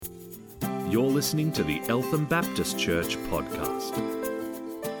You're listening to the Eltham Baptist Church podcast.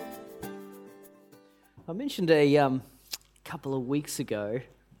 I mentioned a couple of weeks ago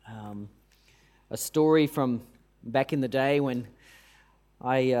a story from back in the day when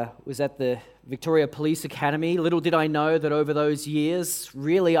I was at the Victoria Police Academy. Little did I know that over those years,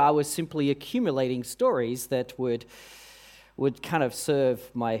 really I was simply accumulating stories that would kind of serve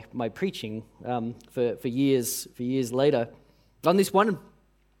my preaching for years later. On this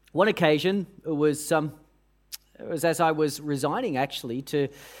one occasion, it was as I was resigning actually to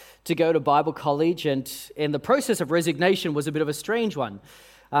go to Bible college, and the process of resignation was a bit of a strange one.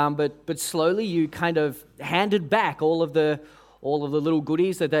 But slowly you kind of handed back all of the little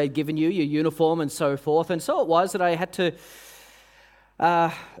goodies that they'd given you, your uniform and so forth. And so it was that I had to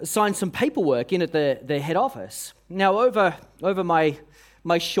sign some paperwork in at the head office. Now over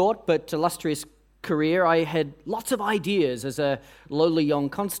my short but illustrious career, I had lots of ideas as a lowly young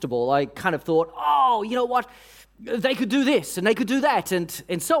constable. I kind of thought, oh, you know what? They could do this and they could do that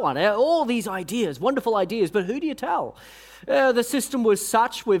and so on. All these ideas, wonderful ideas, but who do you tell? The system was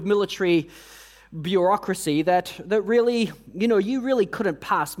such with military bureaucracy that really, you really couldn't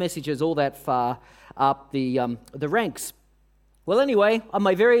pass messages all that far up the ranks. Well, anyway, on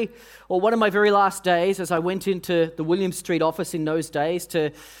one of my very last days, as I went into the William Street office in those days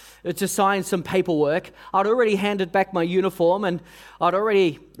to sign some paperwork, I'd already handed back my uniform and I'd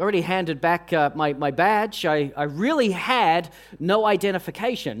already handed back my badge. I really had no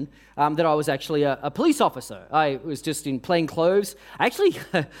identification that I was actually a police officer. I was just in plain clothes. Actually,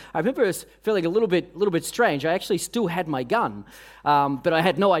 I remember it was feeling a little bit strange. I actually still had my gun, but I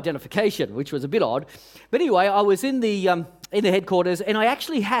had no identification, which was a bit odd. But anyway, I was in the headquarters, and I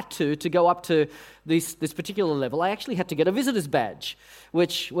actually had to go up to this particular level. I actually had to get a visitor's badge,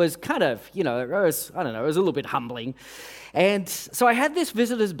 which was kind of, it was a little bit humbling. And so I had this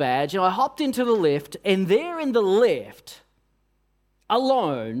visitor's badge, and I hopped into the lift, and there in the lift,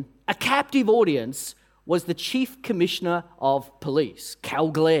 alone, a captive audience, was the Chief Commissioner of Police, Cal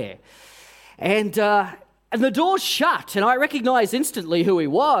Glare. And the door shut, and I recognized instantly who he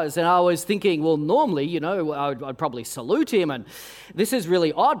was, and I was thinking, well, normally, I'd probably salute him, and this is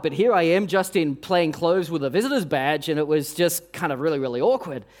really odd, but here I am just in plain clothes with a visitor's badge, and it was just kind of really, really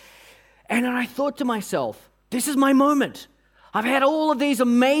awkward. And then I thought to myself, this is my moment. I've had all of these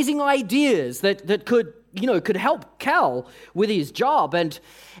amazing ideas that could help Cal with his job, and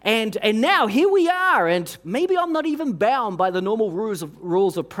now here we are, and maybe I'm not even bound by the normal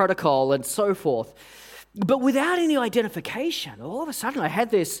rules of protocol and so forth. But without any identification, all of a sudden I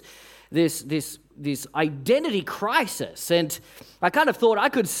had this identity crisis, and I kind of thought I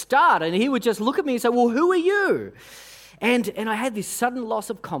could start, and he would just look at me and say, well, who are you? And I had this sudden loss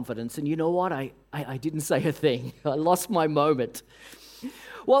of confidence, and you know what? I didn't say a thing. I lost my moment.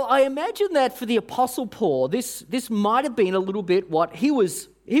 Well, I imagine that for the Apostle Paul, this might have been a little bit what he was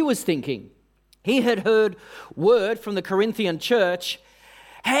thinking. He had heard word from the Corinthian church,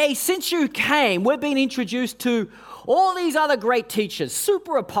 hey, since you came, we've been introduced to all these other great teachers,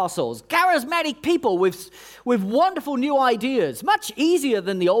 super apostles, charismatic people with wonderful new ideas, much easier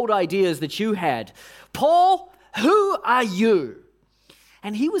than the old ideas that you had. Paul, who are you?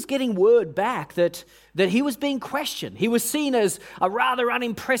 And he was getting word back that he was being questioned. He was seen as a rather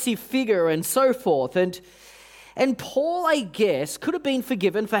unimpressive figure and so forth. And Paul, I guess, could have been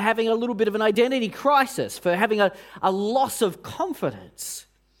forgiven for having a little bit of an identity crisis, for having a loss of confidence.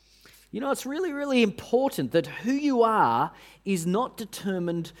 It's really, really important that who you are is not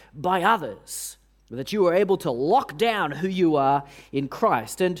determined by others, that you are able to lock down who you are in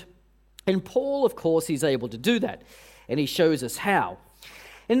Christ. And Paul, of course, is able to do that, and he shows us how.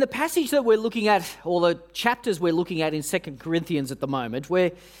 In the passage that we're looking at, or the chapters we're looking at in 2 Corinthians at the moment,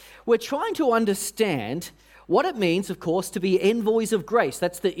 we're trying to understand what it means, of course, to be envoys of grace.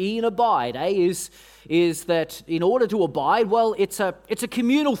 That's the E in abide. A is that in order to abide, well, it's a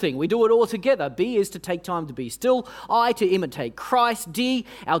communal thing. We do it all together. B is to take time to be still. I, to imitate Christ. D,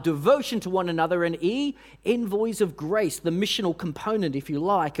 our devotion to one another. And E, envoys of grace, the missional component, if you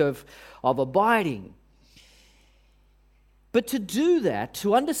like, of abiding. But to do that,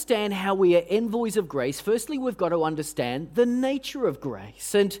 to understand how we are envoys of grace, firstly, we've got to understand the nature of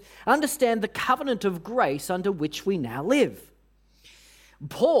grace and understand the covenant of grace under which we now live.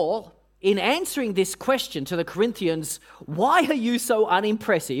 Paul, in answering this question to the Corinthians, why are you so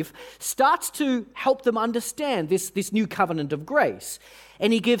unimpressive, starts to help them understand this new covenant of grace.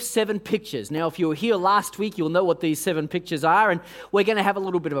 and he gives 7 pictures. Now, if you were here last week, you'll know what these 7 pictures are, and we're going to have a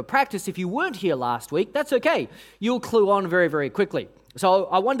little bit of a practice. If you weren't here last week, that's okay. You'll clue on very, very quickly. So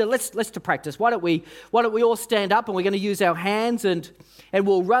I wonder, let's to practice. Why don't we all stand up, and we're going to use our hands, and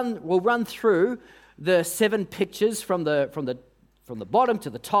we'll run through the 7 pictures from the bottom to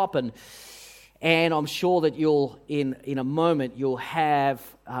the top, and I'm sure that you'll in a moment you'll have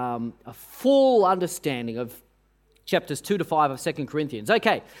a full understanding of chapters 2 to 5 of 2 Corinthians.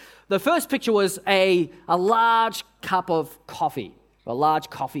 Okay, the first picture was a large cup of coffee, a large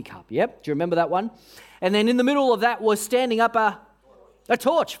coffee cup. Yep, do you remember that one? And then in the middle of that was standing up a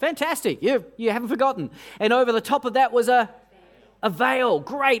torch. Fantastic, you haven't forgotten. And over the top of that was a veil.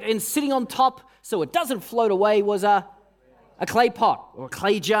 Great, and sitting on top so it doesn't float away was a clay pot or a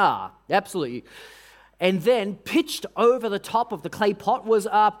clay jar. Absolutely. And then pitched over the top of the clay pot was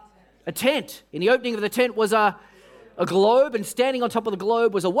a tent. In the opening of the tent was a globe, and standing on top of the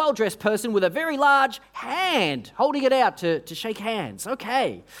globe was a well-dressed person with a very large hand, holding it out to shake hands.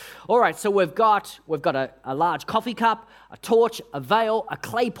 Okay. All right, so we've got a large coffee cup, a torch, a veil, a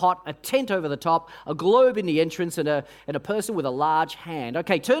clay pot, a tent over the top, a globe in the entrance, and a person with a large hand.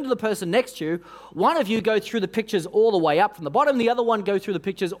 Okay, turn to the person next to you. One of you go through the pictures all the way up from the bottom, the other one go through the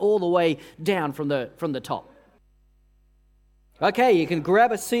pictures all the way down from the top. Okay, you can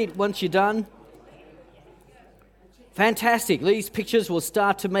grab a seat once you're done. Fantastic. These pictures will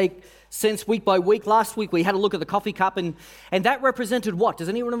start to make sense week by week. Last week we had a look at the coffee cup, and that represented what? Does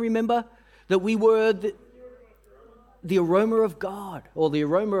anyone remember? That we were the aroma of God, or the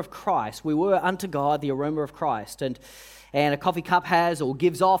aroma of Christ. We were unto God the aroma of Christ. And a coffee cup has or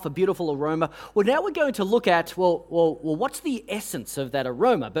gives off a beautiful aroma. Well, now we're going to look at, what's the essence of that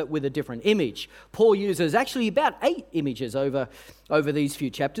aroma, but with a different image. Paul uses actually about 8 images over these few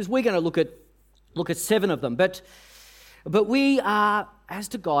chapters. We're going to look at 7 of them. But we are, as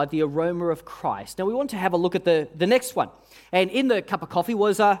to God, the aroma of Christ. Now we want to have a look at the next one. And in the cup of coffee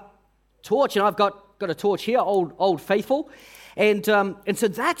was a torch, and I've got a torch here, old faithful. And so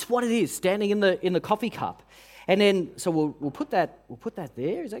that's what it is, standing in the coffee cup. And then so we'll put that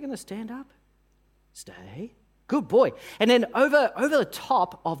there. Is that going to stand up? Stay. Good boy. And then over the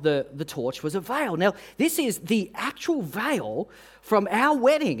top of the torch was a veil. Now this is the actual veil from our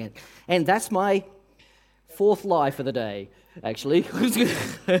wedding, and that's my 4th lie for the day, actually.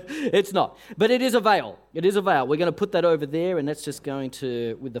 It's not. But it is a veil. It is a veil. We're going to put that over there, and that's just going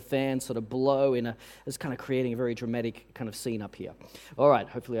to, with the fan, sort of blow it's kind of creating a very dramatic kind of scene up here. All right,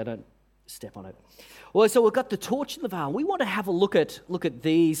 hopefully I don't step on it. Well, so we've got the torch and the veil. We want to have a look at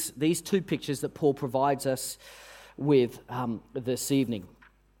these 2 pictures that Paul provides us with this evening.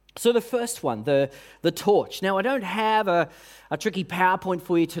 So the first one, the torch. Now, I don't have a tricky PowerPoint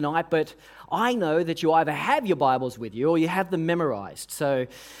for you tonight, but I know that you either have your Bibles with you or you have them memorized. So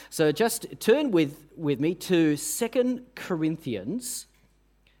just turn with me to 2 Corinthians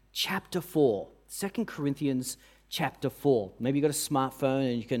chapter 4. 2 Corinthians chapter 4. Maybe you've got a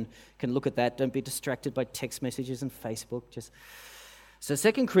smartphone and you can look at that. Don't be distracted by text messages and Facebook. So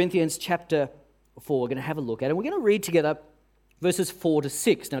 2 Corinthians chapter 4, we're going to have a look at it. And we're going to read together verses 4 to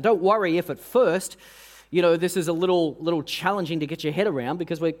 6. Now, don't worry if at first, this is a little challenging to get your head around,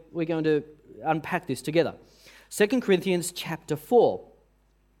 because we're going to unpack this together. 2 Corinthians chapter 4.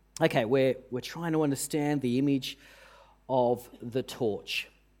 Okay, we're trying to understand the image of the torch.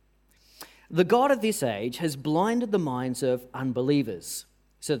 The God of this age has blinded the minds of unbelievers,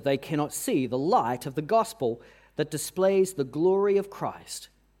 so that they cannot see the light of the gospel that displays the glory of Christ,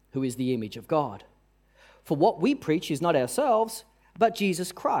 who is the image of God. For what we preach is not ourselves, but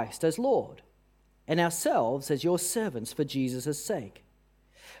Jesus Christ as Lord, and ourselves as your servants for Jesus' sake.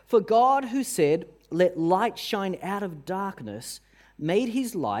 For God, who said, "Let light shine out of darkness," made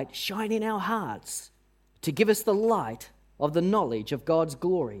his light shine in our hearts to give us the light of the knowledge of God's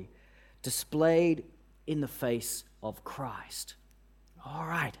glory displayed in the face of Christ. All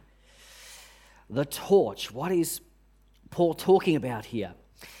right. The torch. What is Paul talking about here?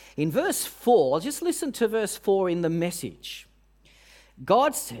 In verse 4, just listen to verse 4 in the Message.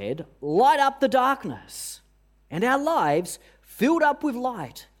 God said, "Light up the darkness," and our lives filled up with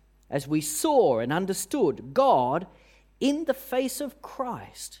light as we saw and understood God in the face of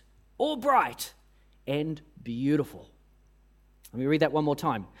Christ, all bright and beautiful. Let me read that one more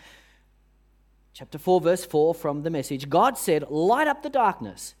time. Chapter 4, verse 4 from the Message. God said, "Light up the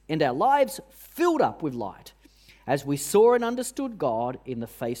darkness," and our lives filled up with light as we saw and understood God in the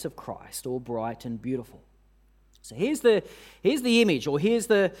face of Christ, all bright and beautiful. So here's the image, or here's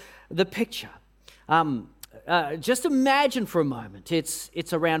the picture. Just imagine for a moment,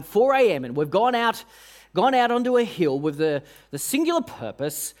 it's around 4 a.m. and we've gone out gone out onto a hill with the singular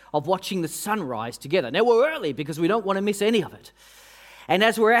purpose of watching the sunrise together. Now, we're early because we don't want to miss any of it. And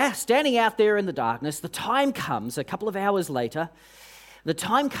as we're standing out there in the darkness, the time comes, a couple of hours later, the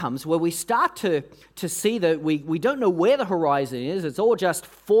time comes where we start to see that we don't know where the horizon is. It's all just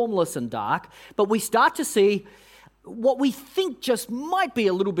formless and dark. But we start to see what we think just might be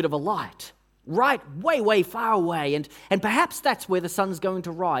a little bit of a light, right way, way far away. And perhaps that's where the sun's going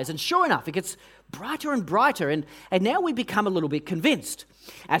to rise. And sure enough, it gets brighter and brighter. And now we become a little bit convinced.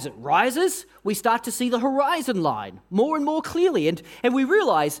 As it rises, we start to see the horizon line more and more clearly. And we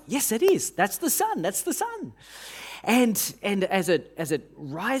realize, yes, it is. That's the sun. That's the sun. And as it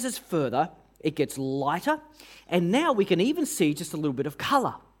rises further, it gets lighter, and now we can even see just a little bit of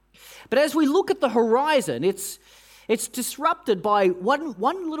color. But as we look at the horizon, it's disrupted by one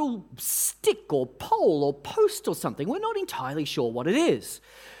little stick or pole or post or something. We're not entirely sure what it is.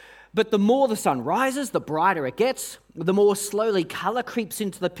 But the more the sun rises, the brighter it gets, the more slowly color creeps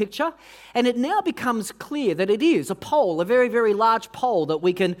into the picture, and it now becomes clear that it is a pole, a very, very large pole that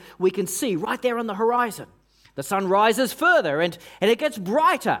we can see right there on the horizon. The sun rises further and it gets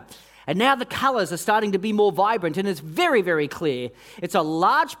brighter. And now the colors are starting to be more vibrant and it's very, very clear. It's a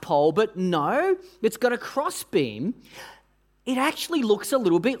large pole, but no, it's got a cross beam. It actually looks a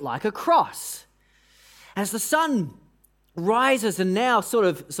little bit like a cross. As the sun rises and now sort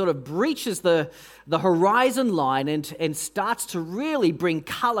of breaches the horizon line and starts to really bring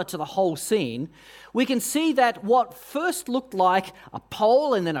color to the whole scene, we can see that what first looked like a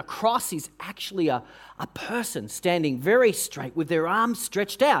pole and then a cross is actually a person standing very straight with their arms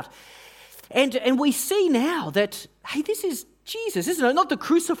stretched out. And we see now that, hey, this is Jesus, isn't it? Not the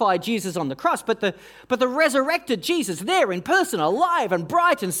crucified Jesus on the cross, but the resurrected Jesus there in person, alive and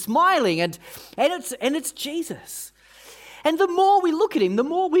bright and smiling, and it's Jesus. And the more we look at him, the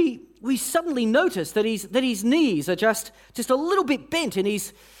more we suddenly notice that his knees are just a little bit bent,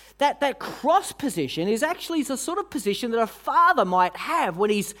 and that cross position is actually the sort of position that a father might have when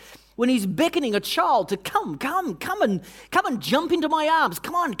he's beckoning a child to come and jump into my arms.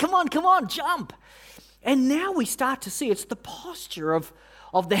 Come on, jump. And now we start to see it's the posture of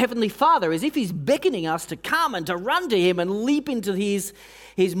the Heavenly Father, as if he's beckoning us to come and to run to him and leap into his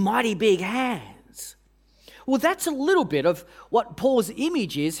mighty big hands. Well, that's a little bit of what Paul's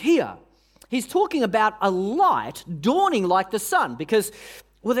image is here. He's talking about a light dawning like the sun, because,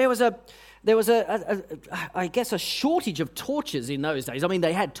 well, there was I guess a shortage of torches in those days. I mean,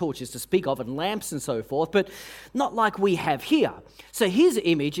 they had torches to speak of and lamps and so forth, but not like we have here. So his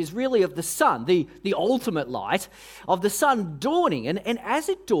image is really of the sun, the ultimate light of the sun dawning. And as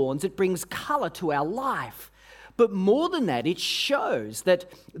it dawns, it brings color to our life. But more than that, it shows that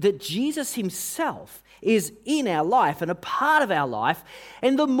Jesus himself is in our life and a part of our life.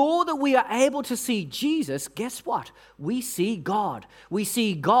 And the more that we are able to see Jesus, guess what? We see God. We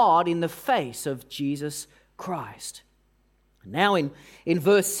see God in the face of Jesus Christ. Now in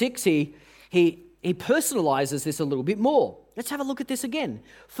verse 6, he personalizes this a little bit more. Let's have a look at this again.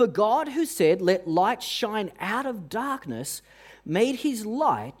 For God, who said, "Let light shine out of darkness," made his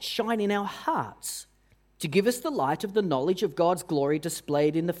light shine in our hearts, to give us the light of the knowledge of God's glory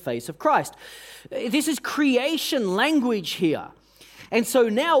displayed in the face of Christ. This is creation language here. And so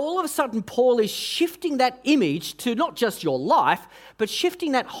now all of a sudden Paul is shifting that image to not just your life, but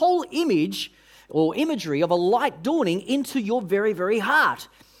shifting that whole image or imagery of a light dawning into your very, very heart.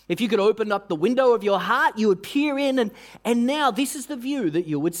 If you could open up the window of your heart, you would peer in, and now this is the view that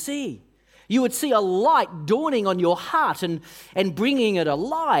you would see. You would see a light dawning on your heart and bringing it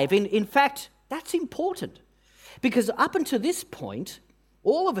alive. In fact, that's important, because up until this point,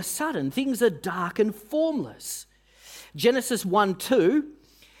 all of a sudden, things are dark and formless. Genesis 1:2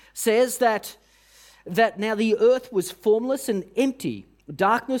 says that now the earth was formless and empty.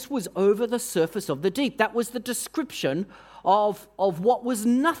 Darkness was over the surface of the deep. That was the description of what was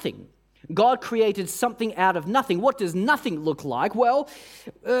nothing. God created something out of nothing. What does nothing look like? Well,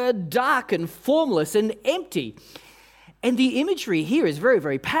 dark and formless and empty. And the imagery here is very,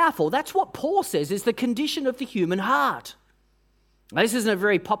 very powerful. That's what Paul says is the condition of the human heart. Now, this isn't a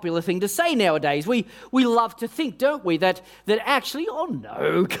very popular thing to say nowadays. We love to think, don't we, that actually, oh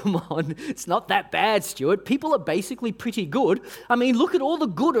no, come on, it's not that bad, Stewart. People are basically pretty good. I mean, look at all the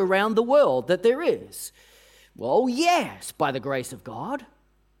good around the world that there is. Well, yes, by the grace of God.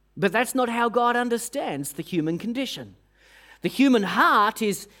 But that's not how God understands the human condition. The human heart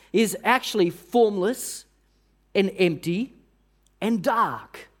is actually formless and empty and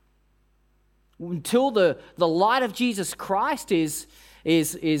dark. Until the light of Jesus Christ is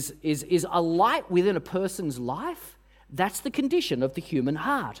a light within a person's life, that's the condition of the human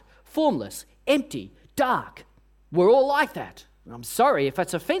heart. Formless, empty, dark. We're all like that. I'm sorry if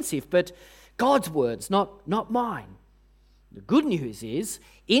that's offensive, but God's words, not mine. The good news is,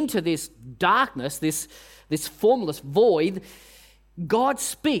 into this darkness, this formless void, God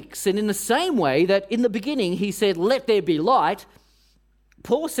speaks. And in the same way that in the beginning he said, "Let there be light,"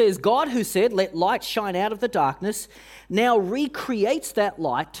 Paul says God, who said, "Let light shine out of the darkness," now recreates that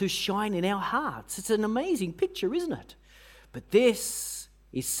light to shine in our hearts. It's an amazing picture, isn't it? But this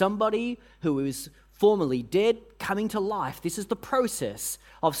is somebody who is formerly dead coming to life. This is the process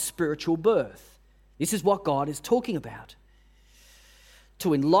of spiritual birth. This is what God is talking about.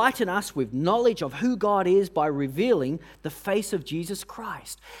 To enlighten us with knowledge of who God is by revealing the face of Jesus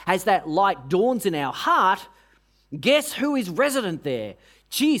Christ. As that light dawns in our heart, guess who is resident there?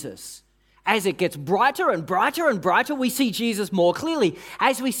 Jesus. As it gets brighter and brighter and brighter, we see Jesus more clearly.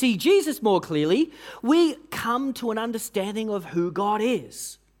 As we see Jesus more clearly, we come to an understanding of who God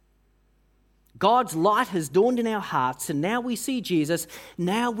is. God's light has dawned in our hearts, and now we see Jesus.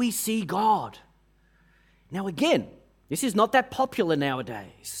 Now we see God. Now again, this is not that popular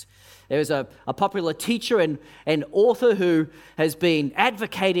nowadays. There's a popular teacher and author who has been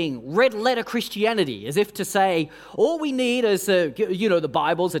advocating red letter Christianity, as if to say, all we need is, the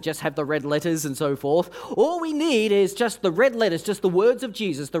Bibles that just have the red letters and so forth. All we need is just the red letters, just the words of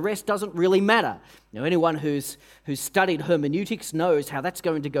Jesus. The rest doesn't really matter. Now, anyone who's studied hermeneutics knows how that's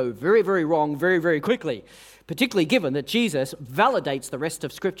going to go very, very wrong very, very quickly, particularly given that Jesus validates the rest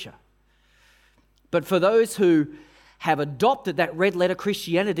of Scripture. But for those who have adopted that red letter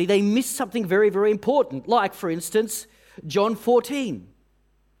Christianity, they miss something very, very important. Like, for instance, John 14,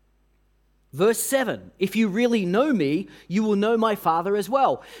 verse 7. If you really know me, you will know my Father as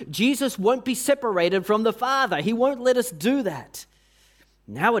well. Jesus won't be separated from the Father. He won't let us do that.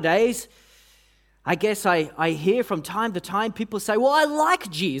 Nowadays, I guess I hear from time to time people say, well, I like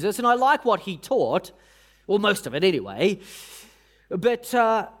Jesus and I like what he taught. Well, most of it anyway. But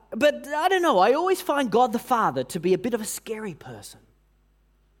I don't know, I always find God the Father to be a bit of a scary person.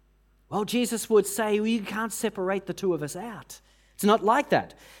 Well, Jesus would say, well, you can't separate the two of us out. It's not like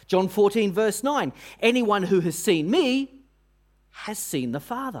that. John 14, verse 9, anyone who has seen me has seen the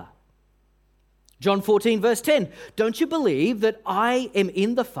Father. John 14, verse 10, don't you believe that I am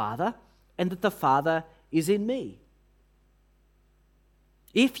in the Father and that the Father is in me?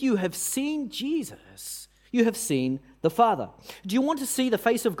 If you have seen Jesus, you have seen the Father. Do you want to see the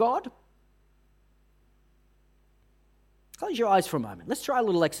face of God? Close your eyes for a moment. Let's try a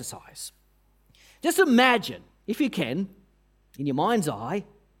little exercise. Just imagine, if you can, in your mind's eye,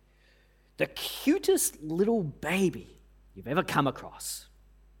 the cutest little baby you've ever come across.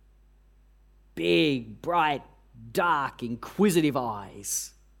 Big, bright, dark, inquisitive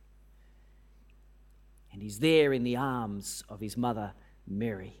eyes. And he's there in the arms of his mother,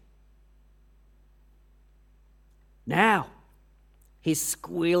 Mary. Now, he's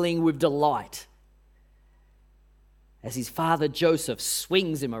squealing with delight as his father Joseph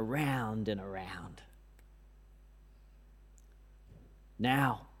swings him around and around.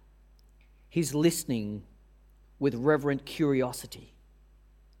 Now, he's listening with reverent curiosity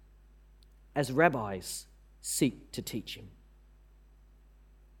as rabbis seek to teach him.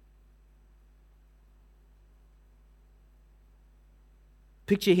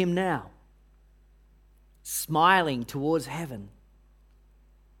 Picture him now, smiling towards heaven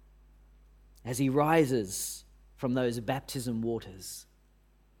as he rises from those baptism waters.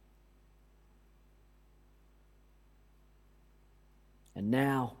 And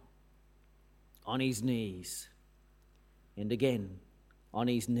now, on his knees, and again on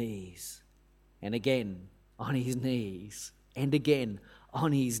his knees, and again on his knees, and again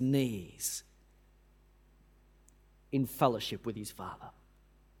on his knees, in fellowship with his Father.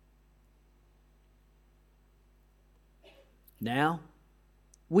 Now,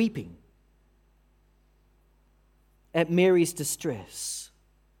 weeping at Mary's distress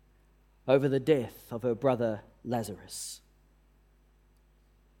over the death of her brother Lazarus.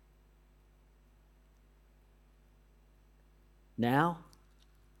 Now,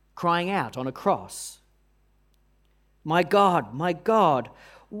 crying out on a cross, my God,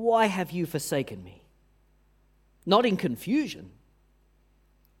 why have you forsaken me?" Not in confusion,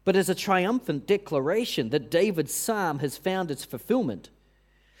 but as a triumphant declaration that David's psalm has found its fulfillment.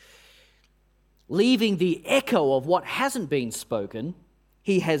 Leaving the echo of what hasn't been spoken,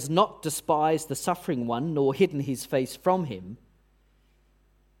 he has not despised the suffering one, nor hidden his face from him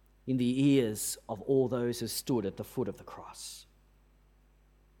in the ears of all those who stood at the foot of the cross.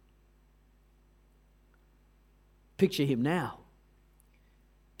 Picture him now,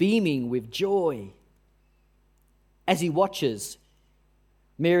 beaming with joy as he watches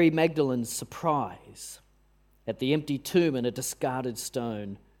Mary Magdalene's surprise at the empty tomb and a discarded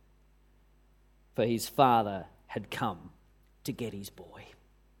stone, for his father had come to get his boy.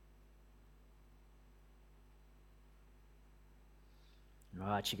 All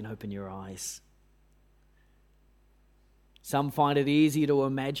right, you can open your eyes. Some find it easier to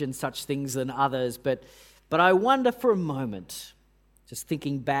imagine such things than others, but I wonder for a moment, just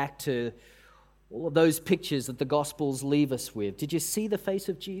thinking back to all of those pictures that the Gospels leave us with, did you see the face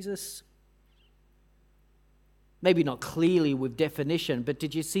of Jesus? Maybe not clearly with definition, but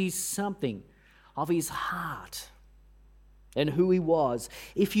did you see something of his heart and who he was?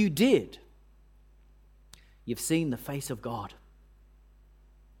 If you did, you've seen the face of God.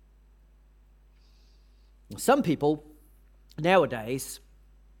 Some people nowadays,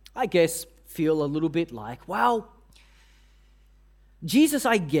 I guess, feel a little bit like, well, Jesus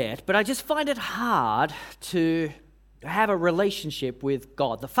I get, but I just find it hard to have a relationship with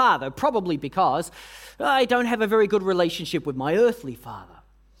God the Father, probably because I don't have a very good relationship with my earthly father.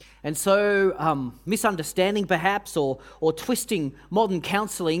 And so misunderstanding perhaps or twisting modern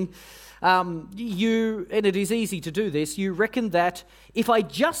counseling, and it is easy to do this, you reckon that if I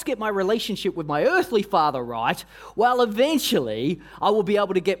just get my relationship with my earthly father right, well, eventually I will be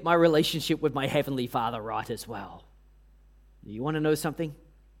able to get my relationship with my heavenly Father right as well. You want to know something?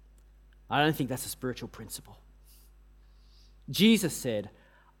 I don't think that's a spiritual principle. Jesus said,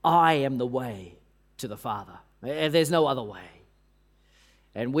 I am the way to the Father. There's no other way.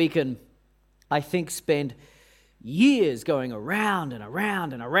 And we can, I think, spend years going around and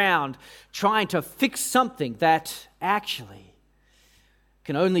around and around trying to fix something that actually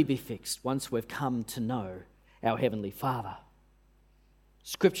can only be fixed once we've come to know our Heavenly Father.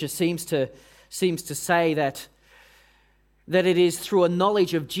 Scripture seems to say that it is through a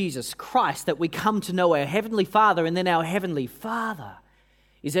knowledge of Jesus Christ that we come to know our Heavenly Father, and then our Heavenly Father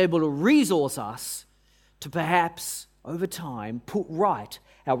is able to resource us to perhaps, over time, put right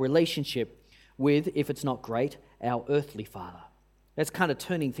our relationship with, if it's not great, our earthly father. That's kind of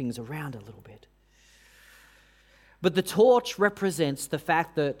turning things around a little bit. But the torch represents the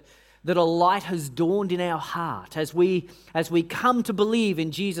fact that a light has dawned in our heart. As we come to believe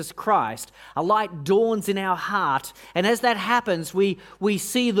in Jesus Christ, a light dawns in our heart. And as that happens, we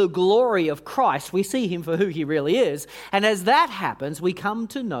see the glory of Christ. We see him for who he really is. And as that happens, we come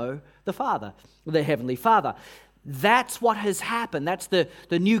to know the Father, the Heavenly Father. That's what has happened. That's the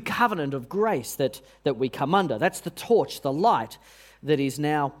new covenant of grace that we come under. That's the torch, the light that is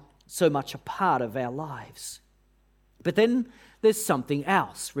now so much a part of our lives. But then there's something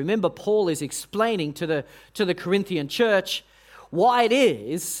else. Remember, Paul is explaining to the Corinthian church why it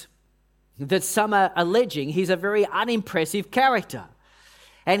is that some are alleging he's a very unimpressive character.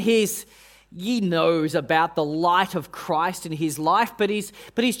 And he knows about the light of Christ in his life, but he's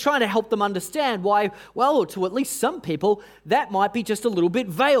trying to help them understand why, well, to at least some people, that might be just a little bit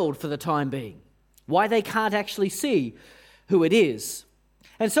veiled for the time being. Why they can't actually see who it is.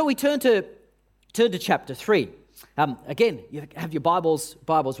 And so we turn to chapter 3. Again, you have your Bibles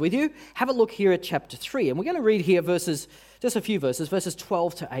with you. Have a look here at chapter 3. And we're going to read here verses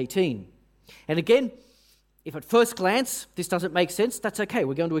 12 to 18. And again, if at first glance this doesn't make sense, that's okay.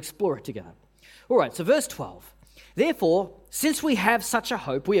 We're going to explore it together. All right, so verse 12. Therefore, since we have such a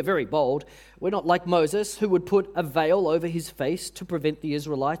hope, we are very bold. We're not like Moses, who would put a veil over his face to prevent the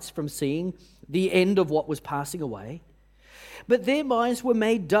Israelites from seeing the end of what was passing away. But their minds were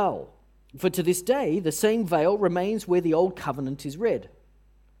made dull. For to this day, the same veil remains where the old covenant is read.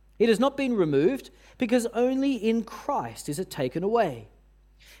 It has not been removed, because only in Christ is it taken away.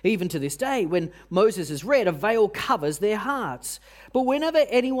 Even to this day, when Moses is read, a veil covers their hearts. But whenever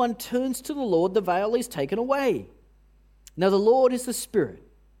anyone turns to the Lord, the veil is taken away. Now the Lord is the Spirit,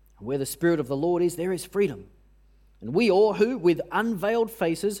 and where the Spirit of the Lord is, there is freedom. And we all who, with unveiled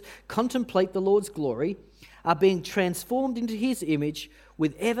faces, contemplate the Lord's glory, are being transformed into his image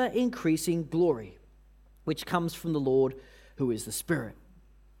with ever-increasing glory, which comes from the Lord, who is the Spirit.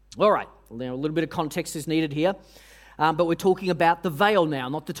 All right, now a little bit of context is needed here, but we're talking about the veil now,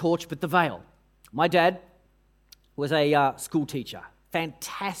 not the torch, but the veil. My dad was a school teacher,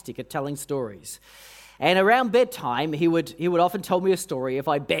 fantastic at telling stories. And around bedtime, he would often tell me a story if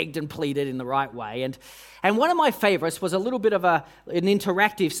I begged and pleaded in the right way. And one of my favorites was a little bit of an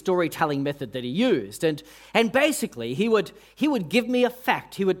interactive storytelling method that he used. And basically, he would give me a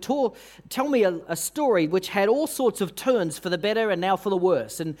fact. He would tell me a story which had all sorts of turns for the better and now for the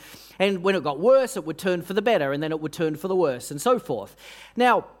worse. And when it got worse, it would turn for the better, and then it would turn for the worse, and so forth.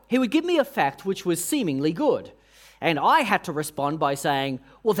 Now, he would give me a fact which was seemingly good. And I had to respond by saying,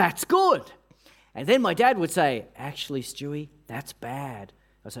 well, that's good. And then my dad would say, actually, Stewie, that's bad.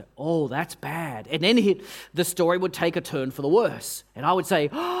 I say, oh, that's bad. And then the story would take a turn for the worse. And I would say,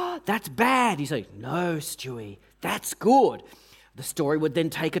 oh, that's bad. He'd say, no, Stewie, that's good. The story would then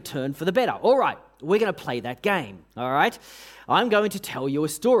take a turn for the better. All right, we're going to play that game, all right? I'm going to tell you a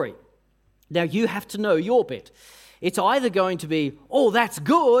story. Now, you have to know your bit. It's either going to be, oh, that's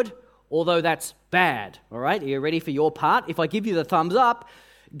good, although that's bad, all right? Are you ready for your part? If I give you the thumbs up,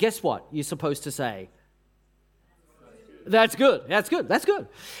 guess what you're supposed to say? That's good. That's good. That's good.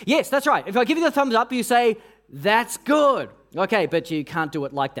 Yes, that's right. If I give you the thumbs up, you say, that's good. Okay, but you can't do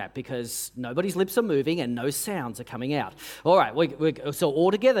it like that because nobody's lips are moving and no sounds are coming out. All right, so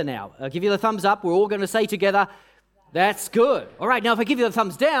all together now. I'll give you the thumbs up. We're all going to say together, that's good. All right, now if I give you the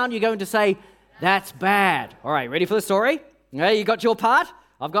thumbs down, you're going to say, that's bad. All right, ready for the story? Okay, you got your part?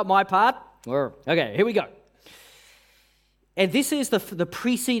 I've got my part. Okay, here we go. And this is the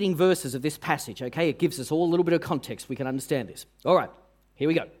preceding verses of this passage, okay? It gives us all a little bit of context. We can understand this. All right, here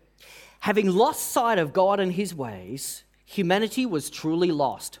we go. Having lost sight of God and his ways, humanity was truly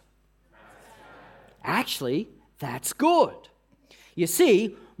lost. Actually, that's good. You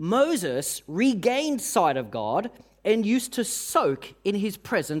see, Moses regained sight of God and used to soak in his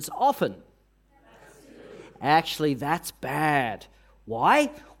presence often. Actually, that's bad.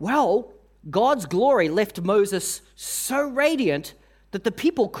 Why? Well, God's glory left Moses so radiant that the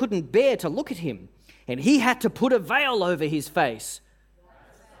people couldn't bear to look at him, and he had to put a veil over his face.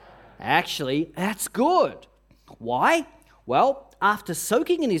 Actually, that's good. Why? Well, after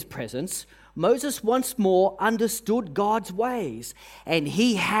soaking in his presence, Moses once more understood God's ways, and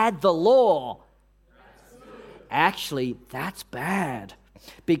he had the law. Actually, that's bad,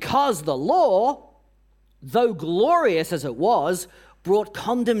 because the law, though glorious as it was, brought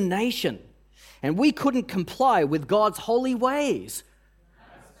condemnation, and we couldn't comply with God's holy ways.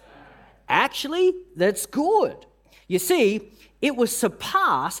 Actually, that's good. You see, it was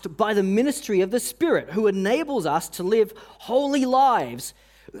surpassed by the ministry of the Spirit, who enables us to live holy lives.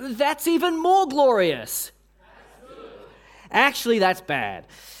 That's even more glorious. Actually, that's bad,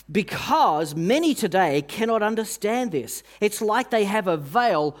 because many today cannot understand this. It's like they have a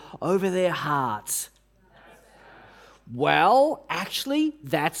veil over their hearts. Well, actually,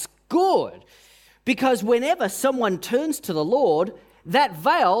 that's good, because whenever someone turns to the Lord, that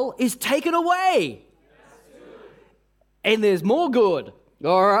veil is taken away. And there's more good,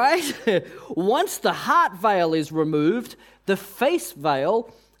 all right? Once the heart veil is removed, the face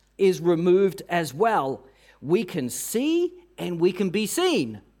veil is removed as well. We can see and we can be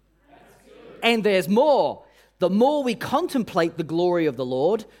seen. And there's more. The more we contemplate the glory of the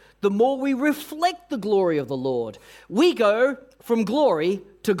Lord, the more we reflect the glory of the Lord. We go from glory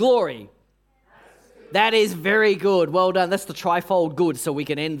to glory. That is very good. Well done. That's the trifold good, so we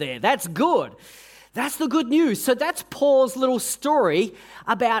can end there. That's good. That's the good news. So that's Paul's little story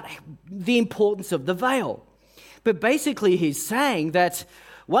about the importance of the veil. But basically he's saying that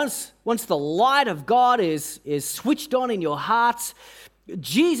once the light of God is switched on in your hearts,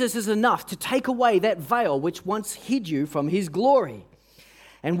 Jesus is enough to take away that veil which once hid you from his glory.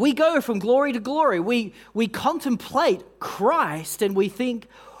 And we go from glory to glory. We contemplate Christ and we think,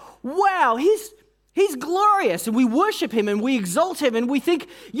 wow, He's glorious, and we worship him and we exalt him and we think,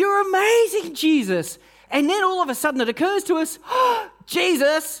 you're amazing, Jesus. And then all of a sudden it occurs to us, oh,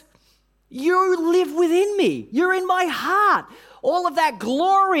 Jesus, you live within me. You're in my heart. All of that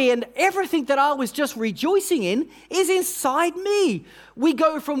glory and everything that I was just rejoicing in is inside me. We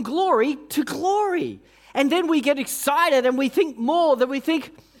go from glory to glory. And then we get excited and we think more than we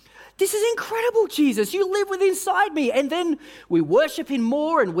think, this is incredible, Jesus. You live within inside me. And then we worship him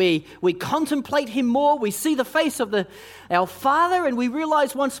more and we contemplate him more. We see the face of our Father and we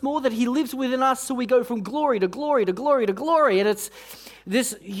realize once more that he lives within us. So we go from glory to glory to glory to glory. And it's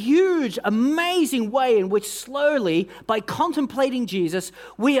this huge, amazing way in which slowly, by contemplating Jesus,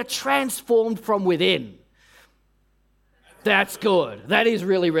 we are transformed from within. That's good. That is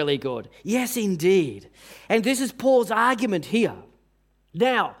really, really good. Yes, indeed. And this is Paul's argument here.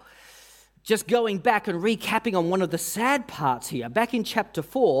 Now, just going back and recapping on one of the sad parts here, back in chapter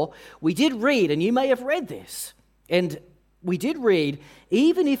 4, we did read, and you may have read this, and we did read,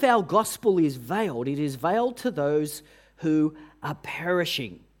 even if our gospel is veiled, it is veiled to those who are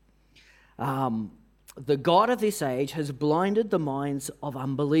perishing. The God of this age has blinded the minds of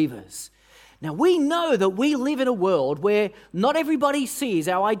unbelievers. Now, we know that we live in a world where not everybody sees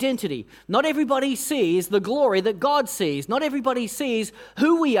our identity. Not everybody sees the glory that God sees. Not everybody sees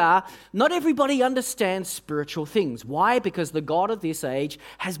who we are. Not everybody understands spiritual things. Why? Because the God of this age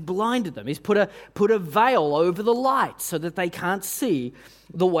has blinded them. He's put a veil over the light so that they can't see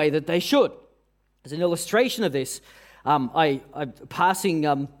the way that they should. As an illustration of this, I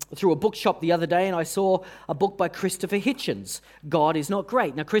passing through a bookshop the other day, and I saw a book by Christopher Hitchens, God is Not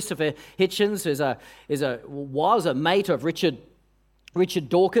Great. Now, Christopher Hitchens was a mate of Richard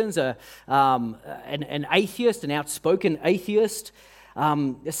Dawkins, an atheist, an outspoken atheist.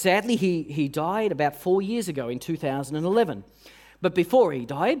 Sadly, he died about 4 years ago in 2011. But before he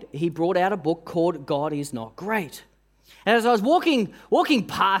died, he brought out a book called God is Not Great. And as I was walking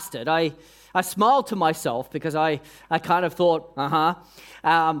past it, I smiled to myself because I kind of thought,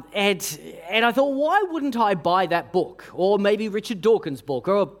 and I thought, why wouldn't I buy that book? Or maybe Richard Dawkins' book,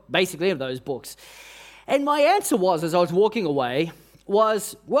 or basically any of those books. And my answer was, as I was walking away,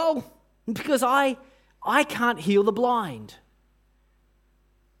 was, well, because I can't heal the blind.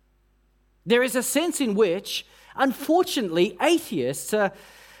 There is a sense in which, unfortunately, atheists are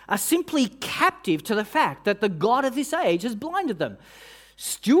simply captive to the fact that the God of this age has blinded them.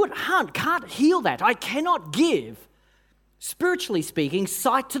 Stewart Hunt can't heal that. I cannot give, spiritually speaking,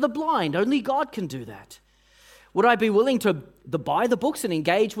 sight to the blind. Only God can do that. Would I be willing to buy the books and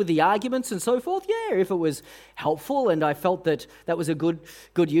engage with the arguments and so forth? Yeah, if it was helpful and I felt that was a good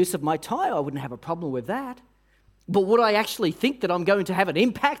use of my time, I wouldn't have a problem with that. But would I actually think that I'm going to have an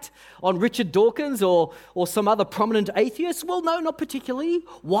impact on Richard Dawkins or some other prominent atheist? Well, no, not particularly.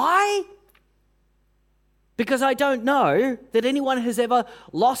 Why? Because I don't know that anyone has ever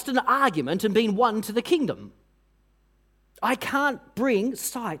lost an argument and been won to the kingdom. I can't bring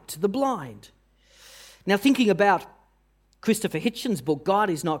sight to the blind. Now, thinking about Christopher Hitchens' book, God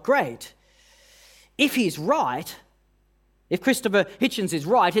is Not Great, if he's right, if Christopher Hitchens is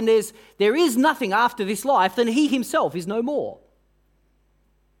right, and there is nothing after this life, then he himself is no more.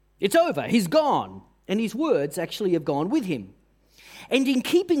 It's over, he's gone, and his words actually have gone with him. And in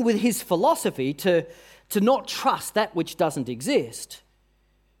keeping with his philosophy to not trust that which doesn't exist,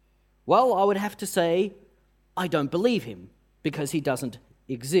 well, I would have to say, I don't believe him, because he doesn't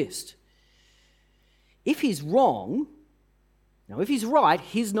exist. If he's wrong, now if he's right,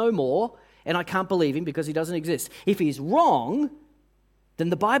 he's no more, and I can't believe him because he doesn't exist. If he's wrong,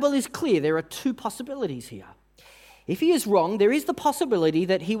 then the Bible is clear. There are two possibilities here. If he is wrong, there is the possibility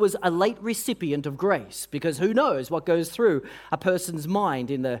that he was a late recipient of grace, because who knows what goes through a person's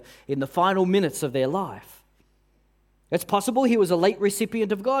mind in the final minutes of their life. It's possible he was a late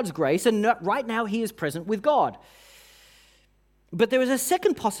recipient of God's grace, and right now he is present with God. But there is a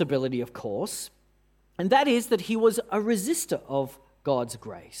second possibility, of course, and that is that he was a resistor of God's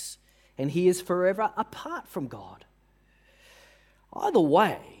grace, and he is forever apart from God. Either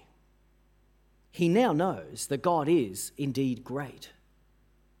way, he now knows that God is indeed great.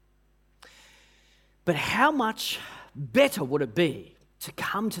 But how much better would it be to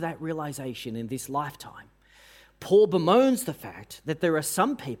come to that realization in this lifetime? Paul bemoans the fact that there are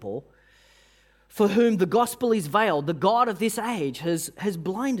some people for whom the gospel is veiled. The God of this age has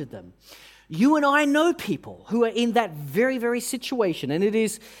blinded them. You and I know people who are in that very, very situation, and it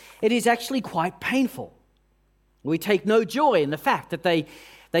is actually quite painful. We take no joy in the fact that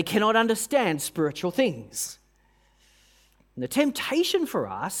they cannot understand spiritual things. And the temptation for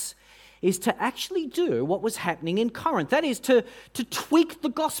us is to actually do what was happening in Corinth. That is to tweak the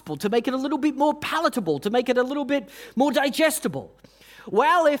gospel, to make it a little bit more palatable, to make it a little bit more digestible.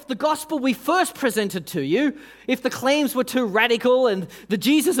 Well, if the gospel we first presented to you, if the claims were too radical and the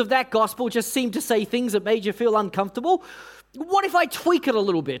Jesus of that gospel just seemed to say things that made you feel uncomfortable, what if I tweak it a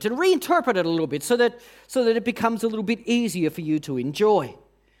little bit and reinterpret it a little bit so that it becomes a little bit easier for you to enjoy?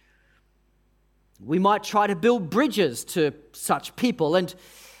 We might try to build bridges to such people and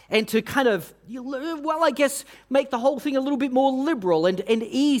to kind of, well, I guess, make the whole thing a little bit more liberal and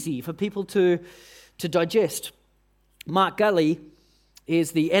easy for people to digest. Mark Gully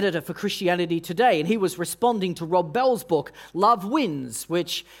is the editor for Christianity Today, and he was responding to Rob Bell's book, Love Wins,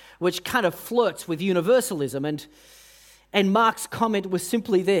 which kind of flirts with universalism. And Mark's comment was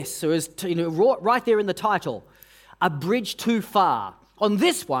simply this. It was right there in the title, a bridge too far. On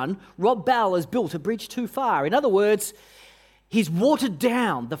this one, Rob Bell has built a bridge too far. In other words, he's watered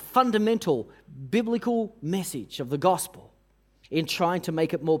down the fundamental biblical message of the gospel in trying to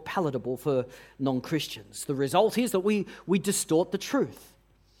make it more palatable for non-Christians. The result is that we distort the truth.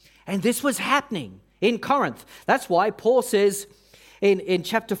 And this was happening in Corinth. That's why Paul says in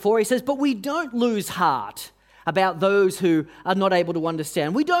chapter 4, he says, but we don't lose heart about those who are not able to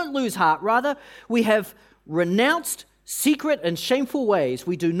understand. We don't lose heart. Rather, we have renounced secret and shameful ways.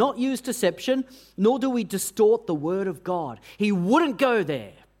 We do not use deception, nor do we distort the word of God. He wouldn't go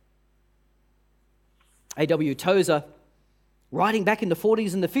there. A.W. Tozer, writing back in the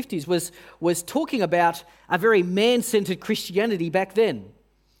 40s and the 50s, was talking about a very man-centered Christianity back then.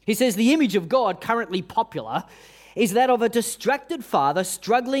 He says the image of God currently popular is that of a distracted father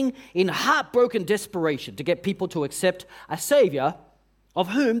struggling in heartbroken desperation to get people to accept a Savior of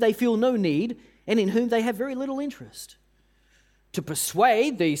whom they feel no need and in whom they have very little interest. To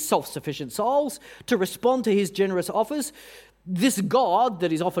persuade these self-sufficient souls to respond to his generous offers, this God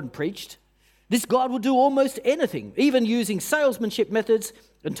that is often preached, this God will do almost anything, even using salesmanship methods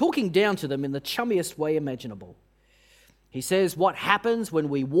and talking down to them in the chummiest way imaginable. He says what happens when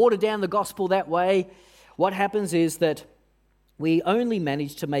we water down the gospel that way, what happens is that we only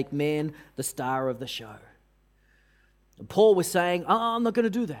manage to make man the star of the show. And Paul was saying, I'm not going to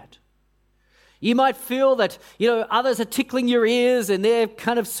do that. You might feel that, others are tickling your ears and they're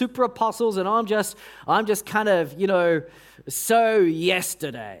kind of super apostles and I'm just kind of, so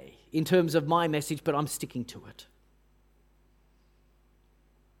yesterday in terms of my message, but I'm sticking to it.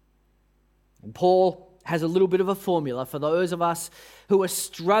 And Paul has a little bit of a formula for those of us who are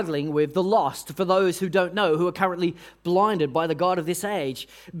struggling with the lost, for those who don't know, who are currently blinded by the God of this age,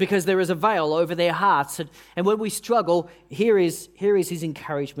 because there is a veil over their hearts. And when we struggle, here is his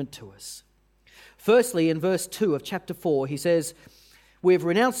encouragement to us. Firstly, in verse 2 of chapter 4, he says, "We have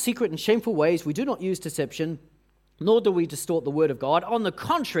renounced secret and shameful ways. We do not use deception, nor do we distort the word of God. On the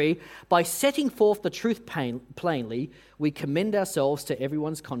contrary, by setting forth the truth plainly, we commend ourselves to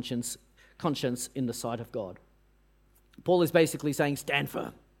everyone's conscience in the sight of God." Paul is basically saying, stand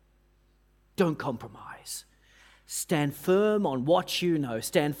firm. Don't compromise. Stand firm on what you know.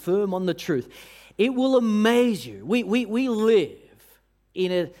 Stand firm on the truth. It will amaze you. We live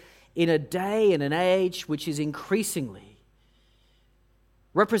in a day and an age which is increasingly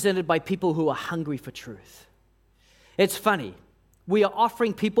represented by people who are hungry for truth. It's funny. We are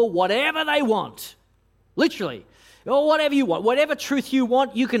offering people whatever they want. Literally. Or whatever you want. Whatever truth you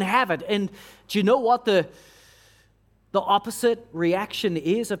want, you can have it. And do you know what the opposite reaction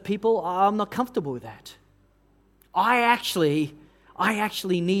is of people? I'm not comfortable with that. I actually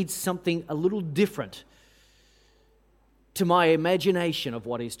need something a little different to my imagination of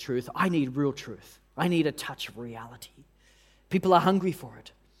what is truth. I need real truth. I need a touch of reality. People are hungry for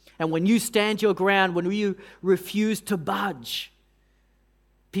it. And when you stand your ground, when you refuse to budge,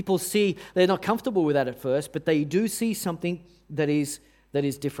 people see, they're not comfortable with that at first, but they do see something that is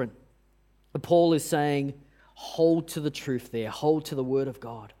different. Paul is saying, hold to the truth there, hold to the word of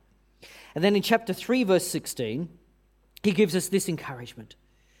God. And then in chapter 3, verse 16, he gives us this encouragement.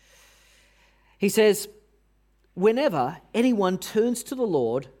 He says, whenever anyone turns to the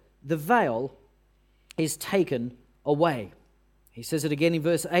Lord, the veil is taken away. He says it again in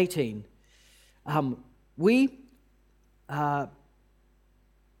verse 18. We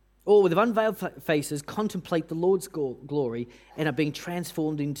with unveiled faces contemplate the Lord's glory and are being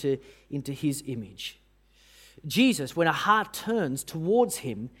transformed into his image. Jesus, when a heart turns towards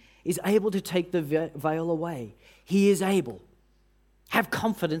him, is able to take the veil away. He is able. Have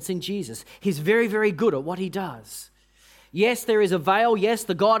confidence in Jesus. He's very, very good at what he does. Yes, there is a veil. Yes,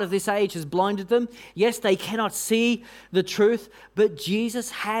 the God of this age has blinded them. Yes, they cannot see the truth, but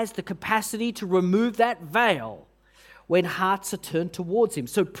Jesus has the capacity to remove that veil when hearts are turned towards him.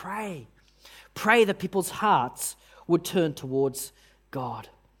 So pray that people's hearts would turn towards God.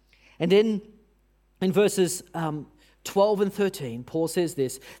 And then in verses 12 and 13, Paul says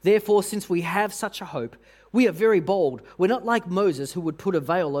this, "Therefore, since we have such a hope, we are very bold. We're not like Moses, who would put a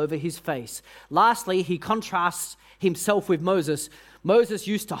veil over his face." Lastly, he contrasts himself with Moses. Moses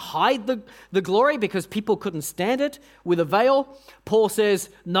used to hide the glory because people couldn't stand it with a veil. Paul says,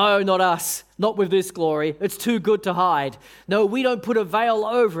 no, not us, not with this glory. It's too good to hide. No, we don't put a veil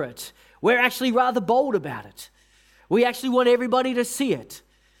over it. We're actually rather bold about it. We actually want everybody to see it.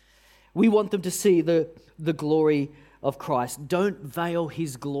 We want them to see the glory of Christ. Don't veil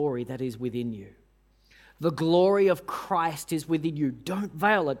his glory that is within you. The glory of Christ is within you. Don't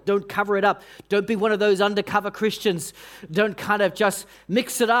veil it. Don't cover it up. Don't be one of those undercover Christians. Don't kind of just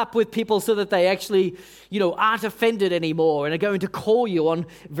mix it up with people so that they actually, aren't offended anymore and are going to call you on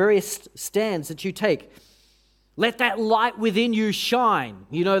various stands that you take. Let that light within you shine.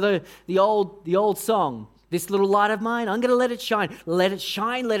 The old song, "This little light of mine, I'm going to let it shine." Let it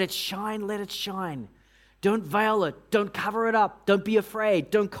shine, let it shine, let it shine. Don't veil it. Don't cover it up. Don't be afraid.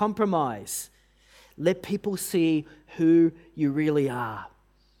 Don't compromise. Let people see who you really are,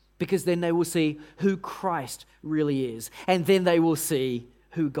 because then they will see who Christ really is, and then they will see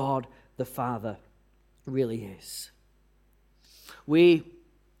who God the Father really is. We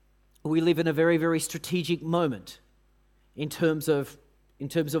live in a very, very strategic moment in terms of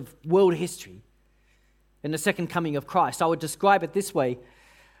world history and the second coming of Christ. I would describe it this way.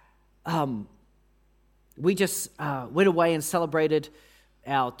 We just went away and celebrated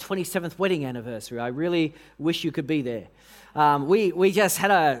our 27th wedding anniversary. I really wish you could be there. We just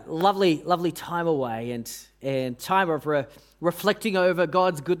had a lovely time away and time of reflecting over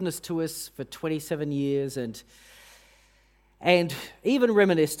God's goodness to us for 27 years and even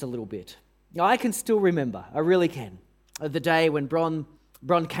reminisced a little bit. I can still remember, I really can, the day when Bron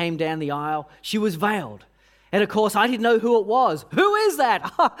came down the aisle. She was veiled. And of course, I didn't know who it was. Who is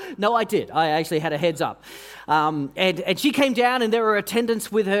that? No, I did. I actually had a heads up. And she came down and there were attendants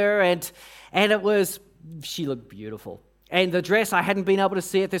with her and she looked beautiful. And the dress, I hadn't been able to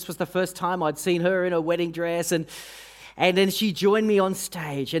see it. This was the first time I'd seen her in a wedding dress. And then she joined me on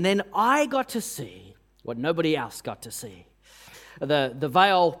stage. And then I got to see what nobody else got to see. The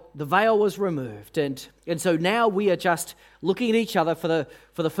veil was removed. And so now we are just looking at each other for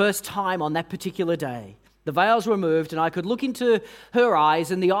the first time on that particular day. The veil's removed, and I could look into her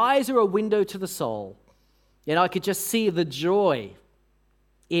eyes, and the eyes are a window to the soul. And I could just see the joy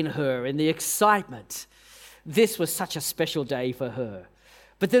in her and the excitement. This was such a special day for her.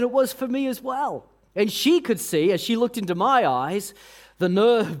 But then it was for me as well. And she could see, as she looked into my eyes, the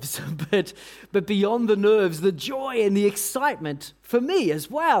nerves, but beyond the nerves, the joy and the excitement for me as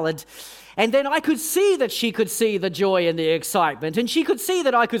well. And then I could see that she could see the joy and the excitement, and she could see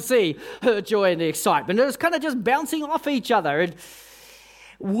that I could see her joy and the excitement. It was kind of just bouncing off each other. And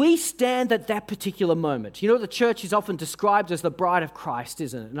we stand at that particular moment. You know, the church is often described as the bride of Christ,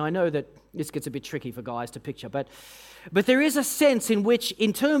 isn't it? And I know that this gets a bit tricky for guys to picture, but there is a sense in which,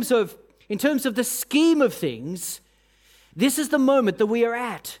 in terms of the scheme of things, this is the moment that we are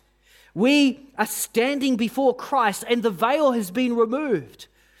at. We are standing before Christ and the veil has been removed.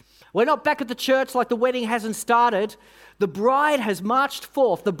 We're not back at the church like the wedding hasn't started. The bride has marched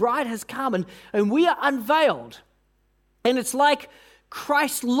forth. The bride has come and we are unveiled. And it's like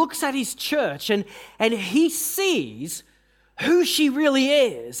Christ looks at his church and he sees who she really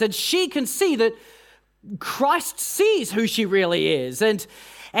is. And she can see that Christ sees who she really is. And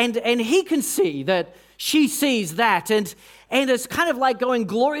he can see that she sees that, and it's kind of like going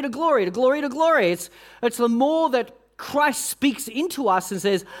glory to glory to glory to glory. It's the more that Christ speaks into us and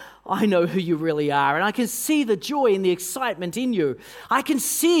says, I know who you really are, and I can see the joy and the excitement in you. I can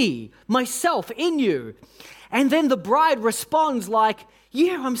see myself in you. And then the bride responds like,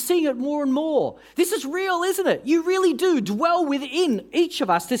 yeah, I'm seeing it more and more. This is real, isn't it? You really do dwell within each of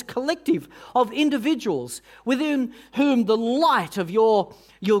us, this collective of individuals within whom the light of your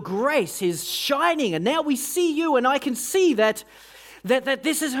grace is shining. And now we see you, and I can see that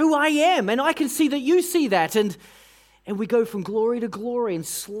this is who I am, and I can see that you see that. And we go from glory to glory, and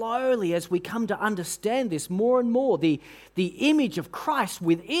slowly as we come to understand this more and more, the image of Christ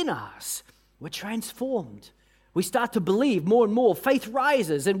within us, we're transformed. We start to believe more and more. Faith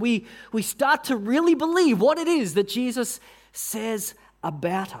rises, and we start to really believe what it is that Jesus says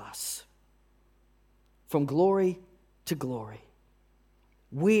about us. From glory to glory.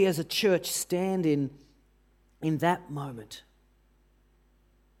 We as a church stand in that moment.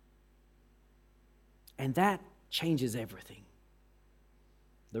 And that changes everything.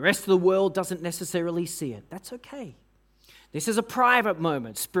 The rest of the world doesn't necessarily see it. That's okay. This is a private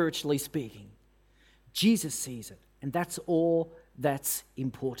moment, spiritually speaking. Jesus sees it, and that's all that's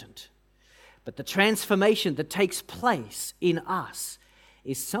important. But the transformation that takes place in us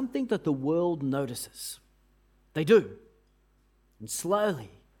is something that the world notices. They do. And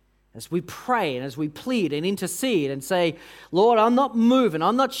slowly, as we pray and as we plead and intercede and say, Lord, I'm not moving,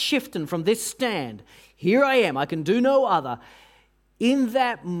 I'm not shifting from this stand. Here I am, I can do no other. In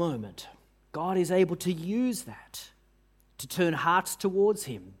that moment, God is able to use that to turn hearts towards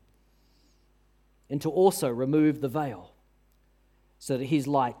him and to also remove the veil so that his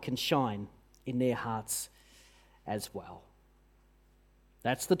light can shine in their hearts as well.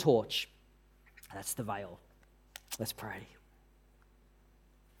 That's the torch. That's the veil. Let's pray.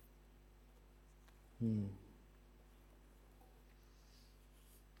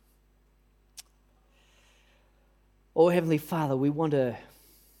 Oh, Heavenly Father, we want to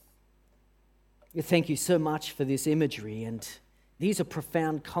thank you so much for this imagery, and these are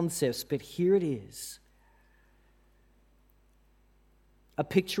profound concepts, but here it is. A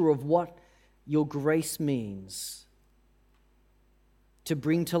picture of what your grace means to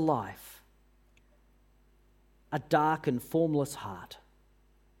bring to life a dark and formless heart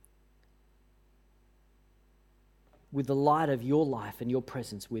with the light of your life and your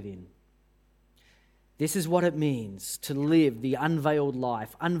presence within. This is what it means to live the unveiled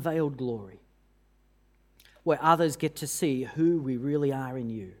life, unveiled glory, where others get to see who we really are in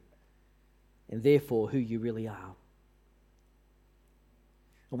you, and therefore who you really are.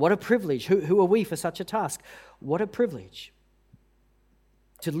 What a privilege. Who are we for such a task? What a privilege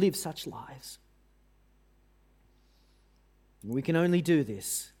to live such lives. We can only do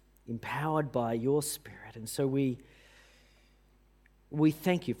this empowered by your Spirit. And so we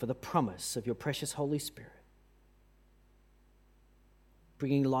thank you for the promise of your precious Holy Spirit,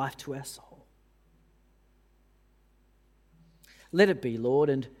 bringing life to our soul. Let it be, Lord,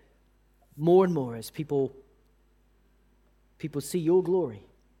 and more as people see your glory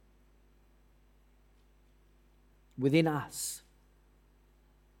within us,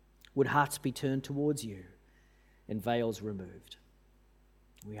 would hearts be turned towards you and veils removed.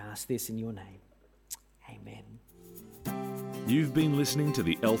 We ask this in your name. Amen. You've been listening to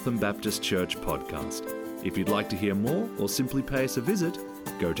the Eltham Baptist Church podcast. If you'd like to hear more or simply pay us a visit,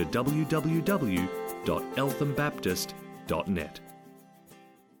 go to www.elthambaptist.net.